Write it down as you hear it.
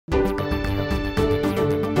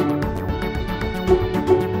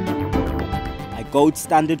gold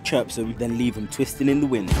standard chirps them, then leave them twisting in the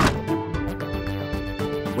wind,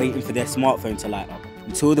 waiting for their smartphone to light up,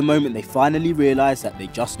 until the moment they finally realise that they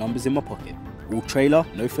just numbers in my pocket. All trailer,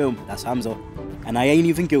 no film, that's Hamza. And I ain't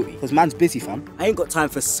even guilty, because man's busy, fam. I ain't got time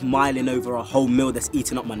for smiling over a whole meal that's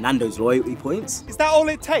eating up my Nando's loyalty points. Is that all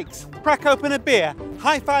it takes? Crack open a beer,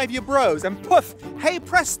 high-five your bros, and poof, hey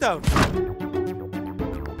presto!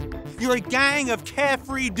 You're a gang of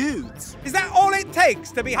carefree dudes. Is that all it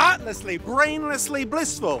takes to be heartlessly, brainlessly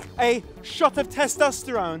blissful? A shot of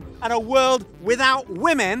testosterone and a world without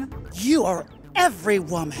women? You are every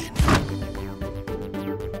woman.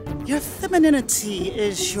 Your femininity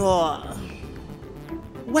is your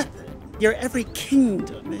weapon. Your every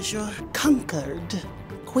kingdom is your conquered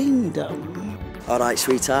queendom. All right,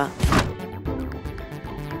 sweetheart.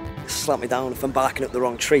 Slap me down if I'm barking up the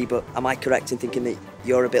wrong tree, but am I correct in thinking that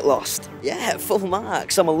you're a bit lost? Yeah, full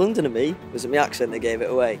marks. I'm a Londoner, me. Was it my accent that gave it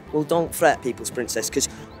away? Well, don't fret, people's princess, because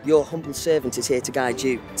your humble servant is here to guide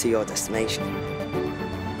you to your destination.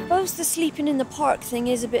 I suppose the sleeping in the park thing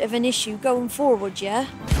is a bit of an issue going forward, yeah?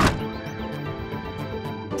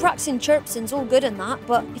 Practicing chirpsing's all good and that,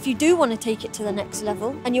 but if you do want to take it to the next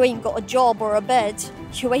level and you ain't got a job or a bed,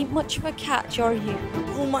 you ain't much of a catch, are you?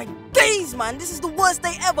 Oh my days, man, this is the worst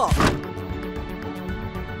day ever!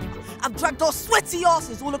 I've dragged our sweaty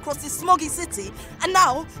asses all across this smoggy city, and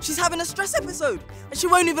now she's having a stress episode, and she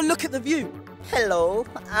won't even look at the view. Hello,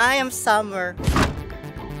 I am Summer.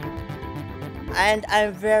 And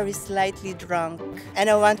I'm very slightly drunk. And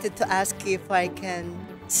I wanted to ask you if I can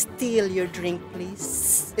steal your drink,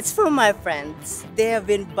 please. It's for my friends. They have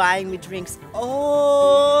been buying me drinks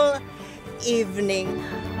all evening.